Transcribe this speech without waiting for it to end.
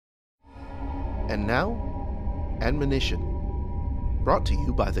And now, admonition, brought to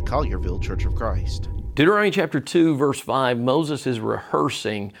you by the Collierville Church of Christ. Deuteronomy chapter 2, verse 5, Moses is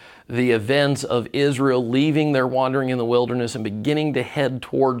rehearsing the events of Israel leaving their wandering in the wilderness and beginning to head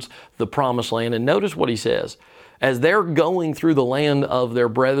towards the promised land. And notice what he says. As they're going through the land of their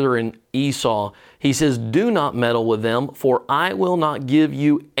brethren Esau, he says, "Do not meddle with them, for I will not give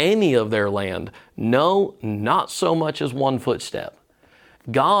you any of their land. No, not so much as one footstep."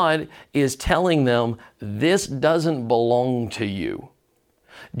 God is telling them, this doesn't belong to you.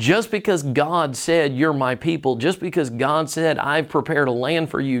 Just because God said, you're my people, just because God said, I've prepared a land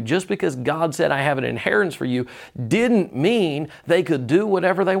for you, just because God said, I have an inheritance for you, didn't mean they could do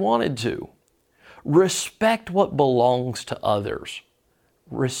whatever they wanted to. Respect what belongs to others.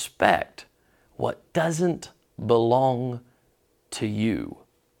 Respect what doesn't belong to you.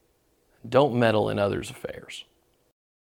 Don't meddle in others' affairs.